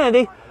Chick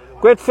Kennedy.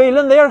 Great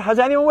feeling there. Has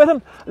anyone with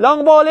him?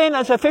 Long ball in.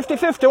 It's a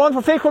 50-50 one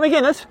for Fiacre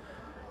McGuinness.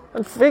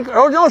 And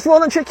no, it's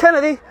Ronan Chick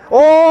Kennedy.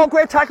 Oh,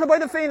 great tackle by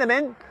the Fenagh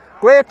men.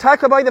 Great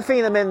tackle by the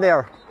Fenagh men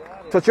there.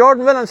 So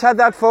Jordan Villains had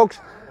that, folks.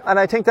 And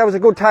I think that was a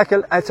good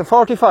tackle. It's a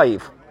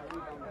 45.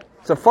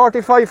 It's a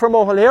 45 for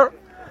Mohill here.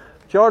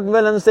 Jordan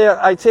Villains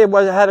there, I'd say,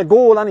 had a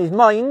goal on his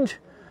mind.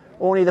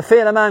 Only the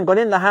Fenagh man got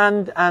in the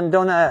hand and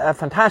done a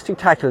fantastic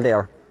tackle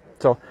there.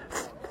 So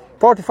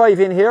 45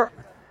 in here.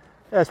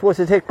 That's supposed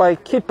to take by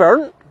Keith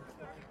Byrne.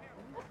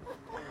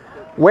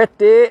 Wet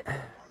day.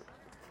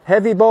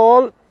 Heavy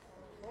ball.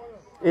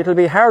 It'll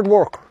be hard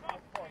work.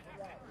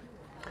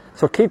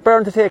 So Keith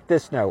Byrne to take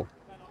this now.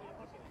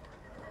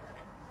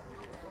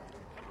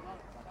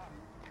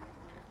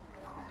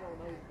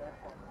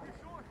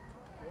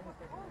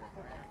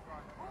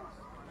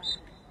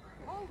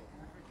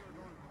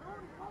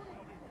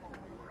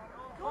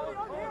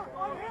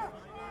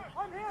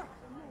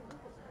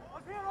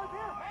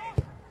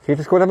 Keith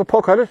is going to have a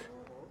puck at it.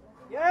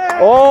 Yeah.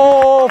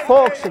 Oh,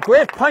 folks, a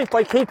great point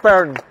by Keith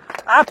Byrne.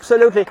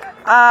 Absolutely.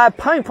 A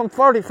point from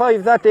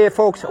 45 that day,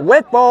 folks.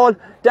 Wet ball,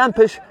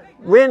 dampish,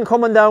 rain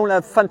coming down.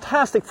 A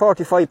fantastic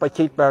 45 by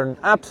Keith Byrne.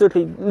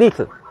 Absolutely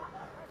lethal.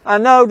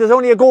 And now there's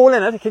only a goal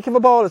in it. A kick of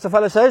a ball, as the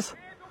fella says.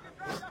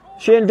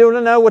 Shane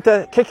Doolan now with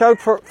the kick out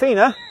for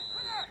Fenagh.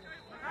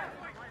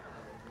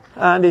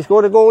 And he's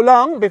going to go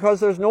long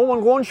because there's no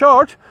one going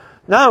short.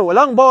 Now, a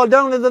long ball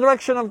down in the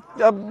direction of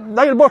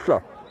Niall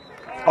Butler.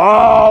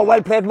 Oh,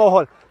 well played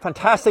Mohill.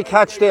 Fantastic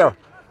catch there.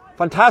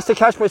 Fantastic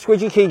catch by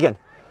Squidgy Keegan.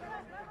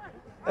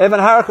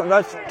 Evan Harkin,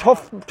 that's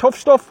tough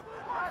stuff.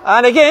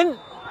 And again,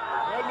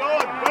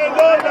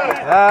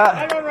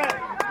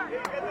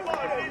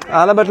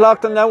 Alan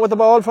McLaughlin now with the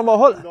ball from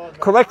Mohill.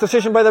 Correct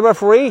decision by the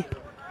referee.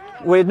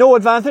 With no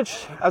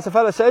advantage, as the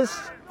fella says.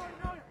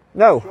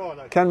 Now,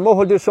 can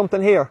Mohill do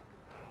something here?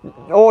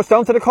 Oh, it's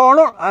down to the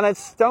corner, and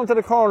it's down to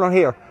the corner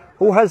here.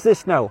 Who has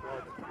this now?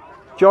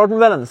 Jordan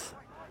Villains.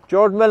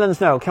 Jordan Villains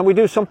now. Can we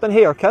do something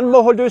here? Can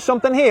Mohill do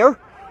something here?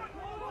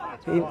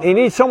 He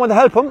needs someone to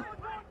help him.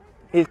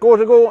 He's going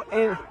to go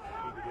in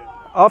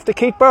off to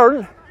Keith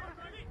Byrne.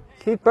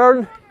 Keith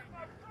Byrne.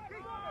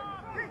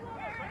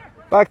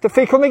 Back to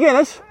Fiacre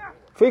McGuinness.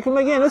 Fiacre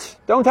McGuinness.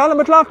 Down to Alan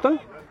McLaughlin.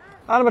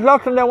 Alan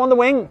McLaughlin now on the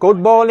wing.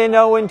 Good ball in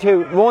now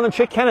into Ronan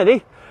Chick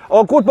Kennedy.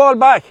 Oh, good ball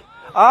back.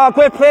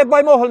 Great play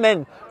by Mohill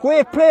men.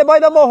 Great play by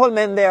the Mohill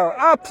men there.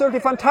 Absolutely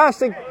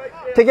fantastic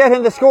to get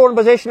in the scoring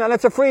position, and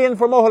it's a free in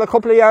for Mohill a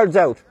couple of yards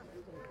out.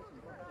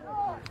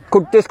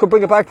 This could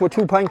bring it back to a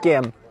 2-point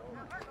game.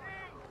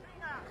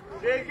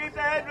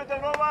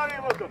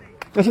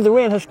 I think the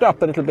rain has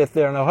stopped a little bit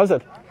there now, has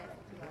it?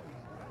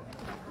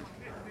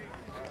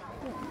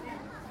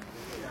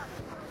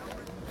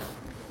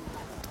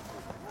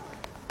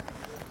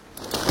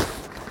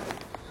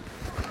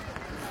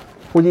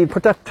 Will you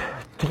put that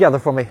together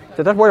for me?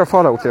 Did that wire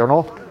fall out there,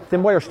 no? The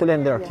wire's still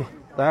in there.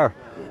 There.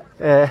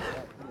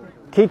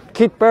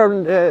 Keith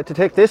Byrne to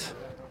take this.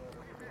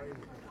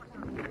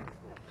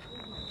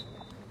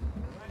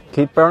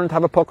 Keith Byrne to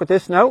have a puck with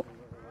this now.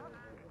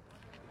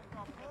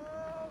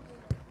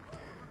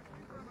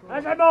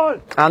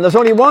 And there's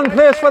only one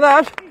place for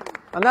that,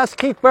 and that's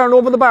Keith Byrne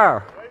over the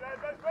bar.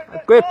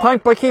 A great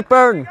point by Keith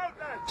Byrne.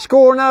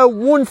 Score now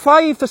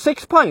 1-5 to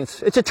 6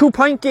 points. It's a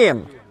 2-point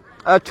game.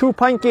 A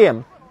 2-point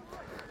game.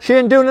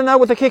 Shane Doolan now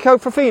with the kick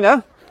out for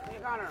Fenagh.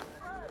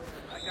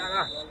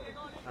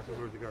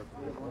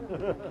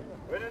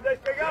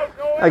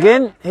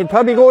 Again, he'd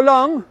probably go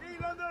long.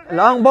 A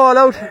long ball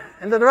out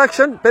in the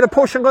direction. Bit of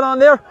pushing going on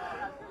there.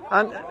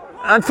 And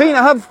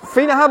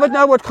Fenagh have it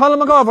now with Colin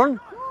McGovern.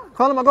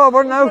 Colin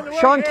McGovern now,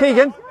 Sean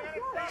Keegan.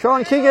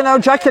 Sean Keegan now,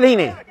 Jack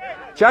Caillins.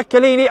 Jack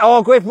Caillins,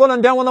 oh, great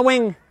running down on the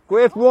wing.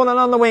 Great running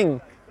on the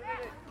wing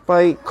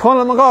by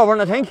Colin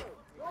McGovern, I think.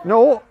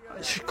 No,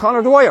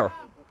 Conor Dwyer.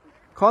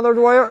 Conor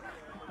Dwyer.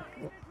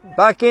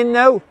 Back in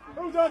now.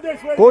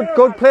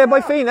 Good play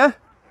by Fenagh.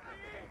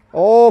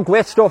 Oh,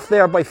 great stuff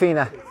there by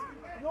Fenagh.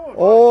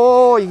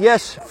 Oh,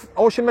 yes.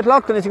 Oisin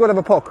McLaughlin is going to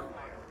have a puck.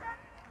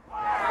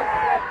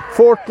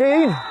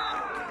 14.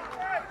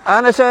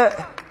 And it's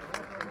a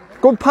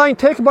good point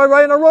taken by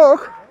Ryan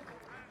O'Rourke.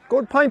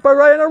 Good point by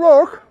Ryan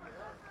O'Rourke.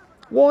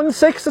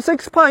 1-6 to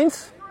 6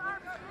 points.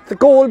 The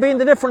goal being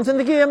the difference in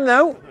the game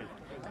now.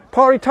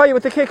 Parry tie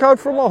with the kick out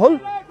for Mohill.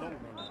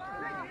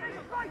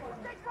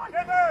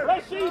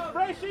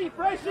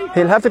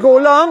 He'll have to go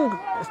long.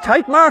 It's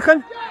tight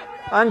marking.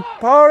 And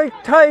Parry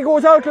tie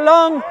goes out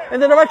long in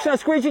the direction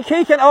of Squidgy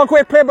Keegan. Oh,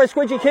 great play by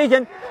Squidgy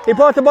Keegan. He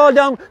brought the ball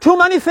down. Too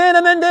many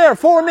Fenagh men there.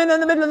 4 men in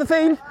the middle of the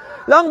field.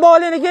 Long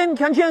ball in again.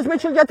 Can James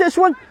Mitchell get this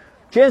one?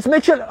 James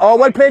Mitchell. Oh,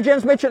 well played,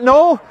 James Mitchell.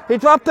 No, he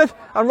dropped it.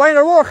 And Ryan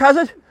O'Rourke has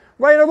it.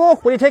 Ryan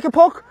O'Rourke, will he take a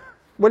puck?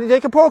 Will he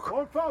take a puck?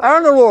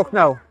 Aaron O'Rourke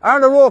now.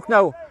 Aaron O'Rourke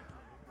now.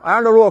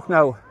 Aaron O'Rourke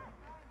now.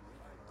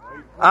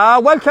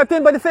 Well kept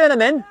in by the Fenagh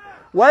men.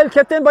 Well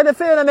kept in by the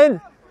Fenagh men.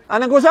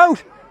 And it goes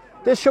out.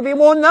 This should be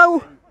one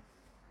now.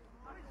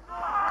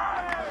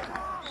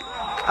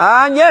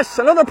 And yes,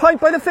 another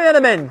point by the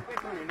Fenagh men.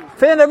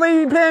 Fenagh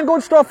really playing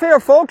good stuff here,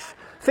 folks.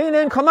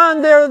 Fenagh in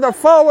command there. Their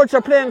forwards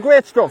are playing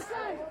great stuff.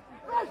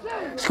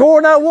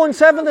 Score now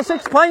 1-7 to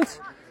 6 points.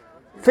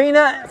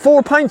 Fenagh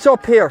 4 points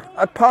up here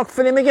at Park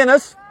Philly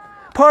McGuinness.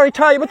 Parry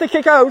tie with the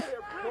kick out.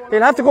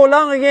 He'll have to go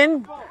long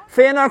again.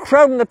 Fenagh are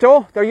crowding it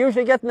though. They're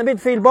usually getting the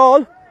midfield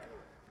ball.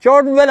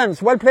 Jordan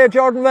Wellens, well played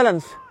Jordan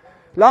Wellens.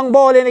 Long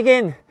ball in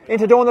again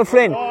into Donald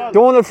Flynn.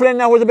 Donald Flynn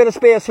now with a bit of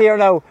space here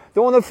now.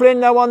 Donald Flynn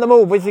now on the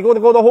move. Is he going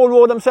to go the whole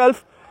road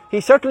himself?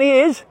 He certainly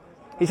is.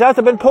 He's had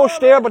to been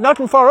pushed there, but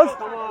nothing for it.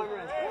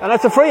 And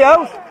it's a free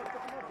out.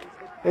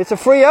 It's a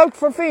free out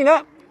for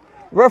Fenagh.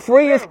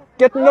 Referee is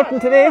getting nothing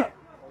today.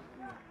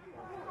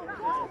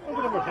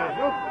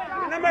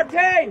 Number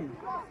 10.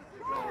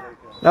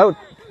 Now,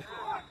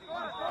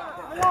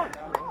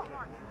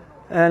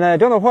 and I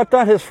don't know what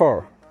that is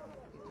for.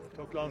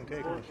 Took long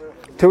taking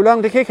it. Too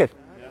long to kick it.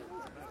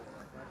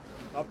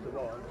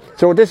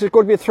 So this is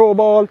going to be a throw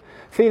ball.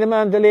 Fenagh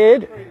man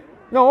delayed.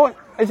 No,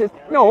 is it?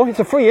 No, it's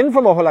a free in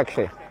for Mohill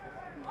actually.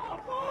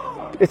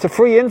 It's a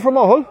free in for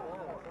Mohill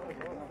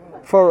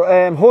for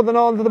holding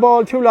on to the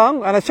ball too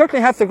long, and I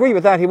certainly have to agree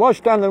with that. He was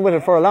standing with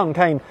it for a long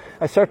time.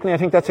 I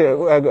think that's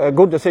a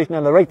good decision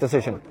and the right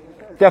decision.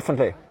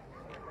 Definitely.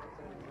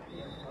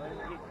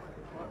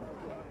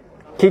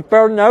 Keith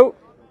Byrne now.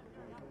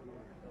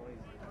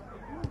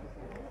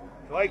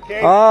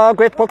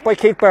 Great puck by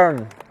Keith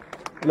Byrne.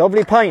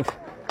 Lovely point.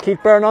 Keith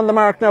Byrne on the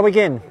mark now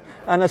again.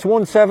 And it's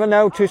 1-7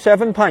 now to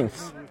 7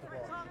 points.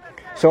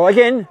 So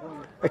again,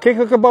 a kick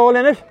of the ball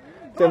in it.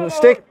 The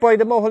mistake by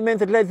the Mohill men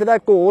that led to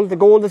that goal. The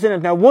goal is in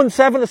it now.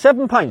 1-7 to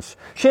 7 points.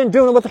 Shane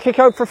Doonan with the kick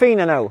out for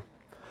Fenagh now.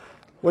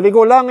 Will he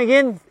go long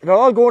again? They're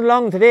all going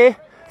long today.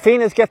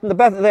 Fenagh's getting the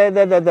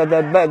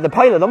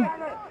pile of them.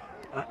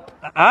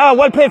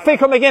 Well played, Fenagh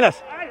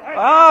McGuinness.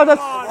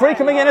 That's free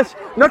from McGuinness.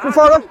 Nothing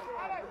for it.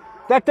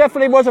 That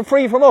definitely was a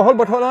free from Mohill,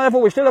 but however,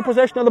 we still have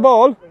possession of the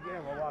ball.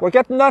 We're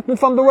getting nothing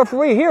from the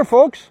referee here,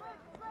 folks.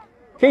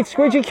 Keith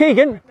Squidgy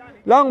Keegan.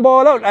 Long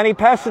ball out, and he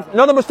passed it.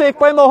 Another mistake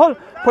by Mohill.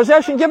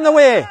 Possession given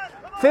away.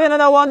 Fenagh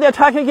now on the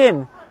attack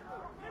again.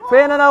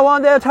 Fenagh now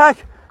on the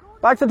attack.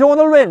 Back to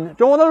Donald Rinn.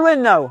 Donald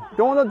Rinn now.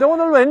 Donald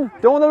Rinn.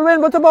 Donald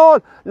Rinn with the ball.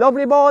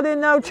 Lovely ball in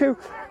now to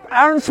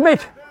Aaron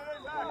Smith.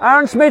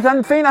 Aaron Smith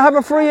and Fenagh have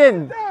a free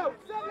in.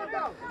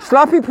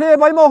 Sloppy play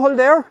by Mohill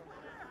there.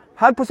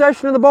 Had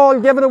possession of the ball,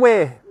 gave it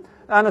away.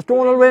 And it's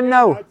Donald Rinn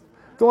now.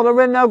 Donald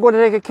Rinn now going to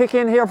take a kick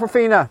in here for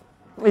Fenagh.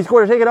 He's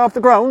going to take it off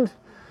the ground.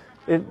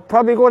 It's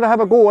probably going to have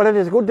a go at it.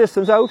 It's a good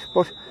distance out,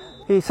 but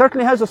he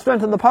certainly has the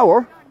strength and the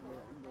power.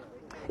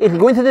 It'll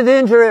go into the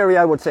danger area,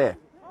 I would say.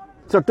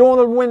 So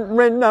Donald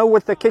Rinn now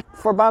with the kick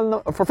for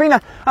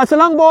Fenagh. And it's a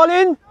long ball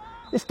in.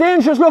 It's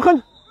dangerous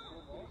looking.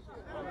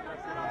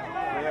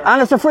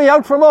 And it's a free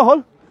out for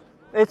Mohill.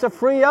 It's a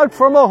free out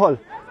for Mohill.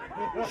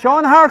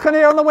 Sean Harkin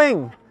here on the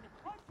wing.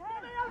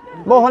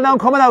 Mohill now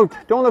coming out.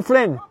 Donald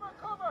Flynn.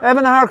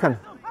 Evan Harkin.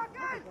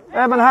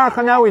 Evan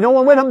Harkin now. No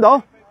one with him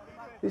though.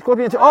 He's going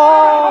to be into...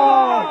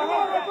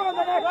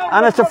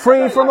 And it's a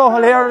free for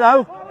Mohill here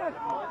now.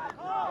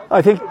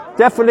 I think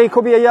definitely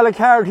could be a yellow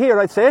card here,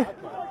 I'd say.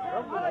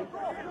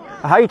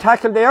 A high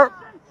tackle there.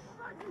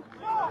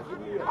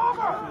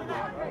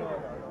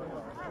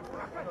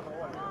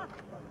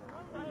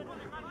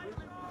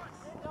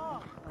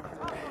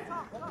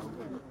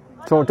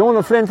 So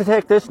Donald Flynn to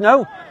take this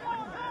now.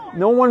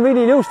 No one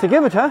really loose to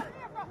give it, huh?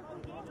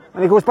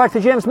 And he goes back to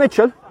James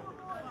Mitchell.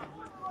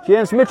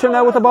 James Mitchell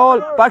now with the ball.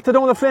 Back to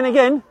Donald Flynn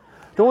again.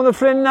 Donald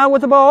Flynn now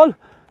with the ball.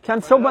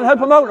 Can someone help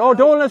him out? Oh,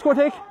 Donald is going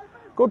to take.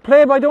 Good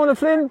play by Donald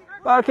Flynn.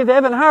 Back to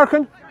Evan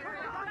Harkin.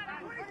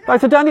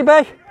 Back to Danny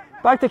Beck.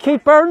 Back to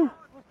Keith Byrne.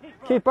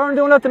 Keith Byrne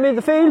doing at the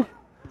midfield.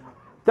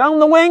 Down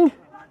the wing.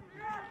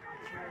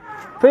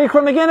 Fenagh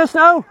McGuinness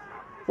now.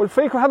 Will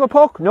Fenagh have a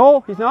puck?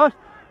 No, he's not.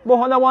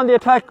 Mohill now on the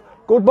attack.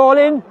 Good ball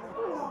in.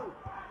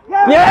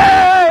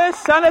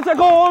 Yes! And it's a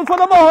goal for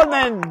the Mohill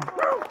men.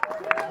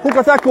 Who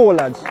got that goal,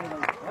 lads?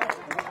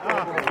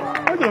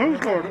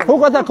 Who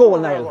got that goal,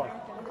 Niall?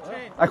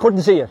 I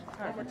couldn't see it.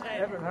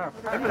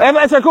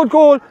 It's a good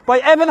goal by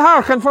Evan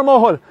Harkin for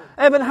Mohill.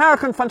 Evan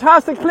Harkin,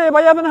 fantastic play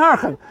by Evan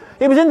Harkin.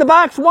 He was in the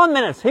backs 1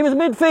 minute, he was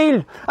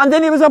midfield, and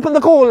then he was up in the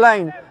goal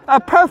line. A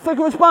perfect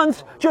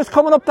response just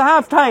coming up to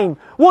half time.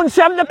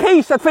 1-7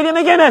 apiece at Fenagh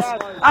McGuinness,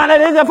 and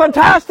it is a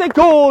fantastic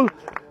goal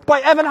by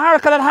Evan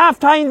Harkin at half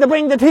time to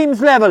bring the teams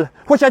level,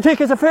 which I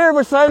think is a fair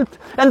result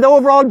in the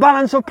overall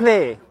balance of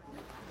play.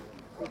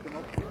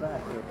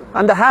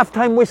 And the half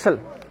time whistle.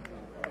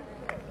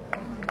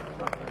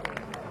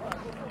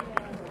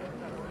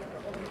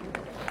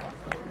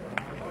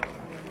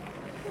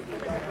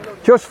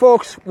 Just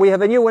folks, we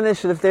have a new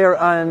initiative there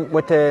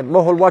with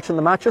Mohill watching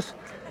the matches.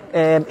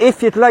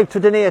 If you'd like to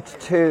donate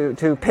to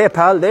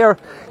PayPal there,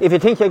 if you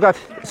think you got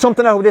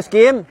something out of this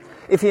game,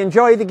 if you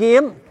enjoy the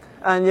game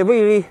and you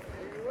really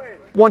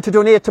want to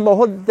donate to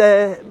Mohill,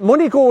 the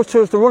money goes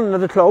towards the running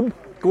of the club,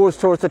 goes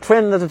towards the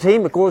training of the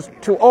team, it goes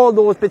to all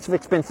those bits of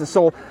expenses.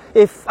 So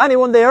if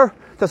anyone there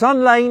that's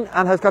online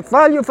and has got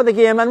value for the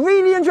game and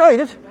really enjoyed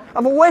it,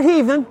 have a wet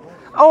evening,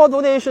 all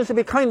donations will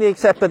be kindly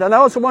accepted. And I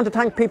also want to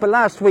thank people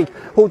last week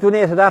who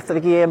donated after the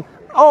game.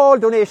 All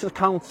donations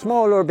count,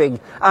 small or big.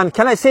 And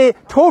can I say,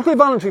 totally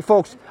voluntary,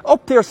 folks,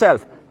 up to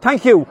yourself.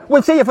 Thank you.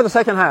 We'll see you for the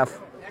second half.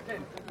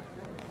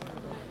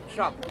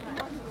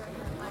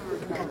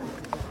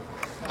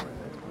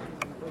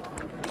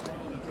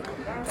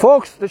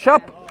 Folks, the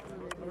shop.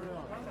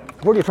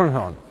 Where do you turn it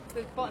on?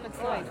 The button and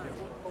slide.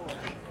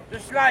 The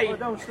slide.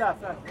 Don't slap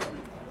that.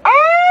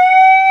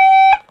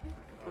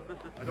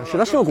 Actually,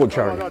 that's no good,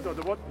 Charlie. No,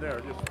 the button there,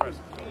 just press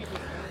it.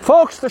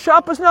 Folks, the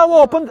shop is now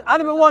opened.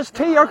 Anyone wants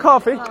tea or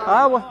coffee? You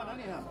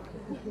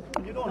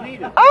don't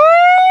need it.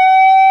 Oh!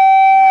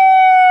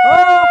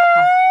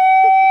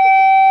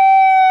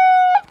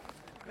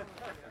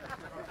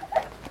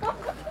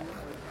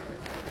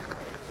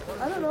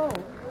 I don't know.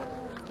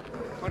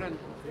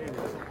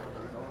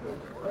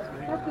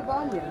 What's the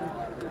volume?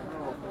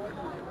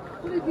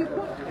 What did you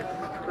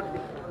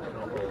put?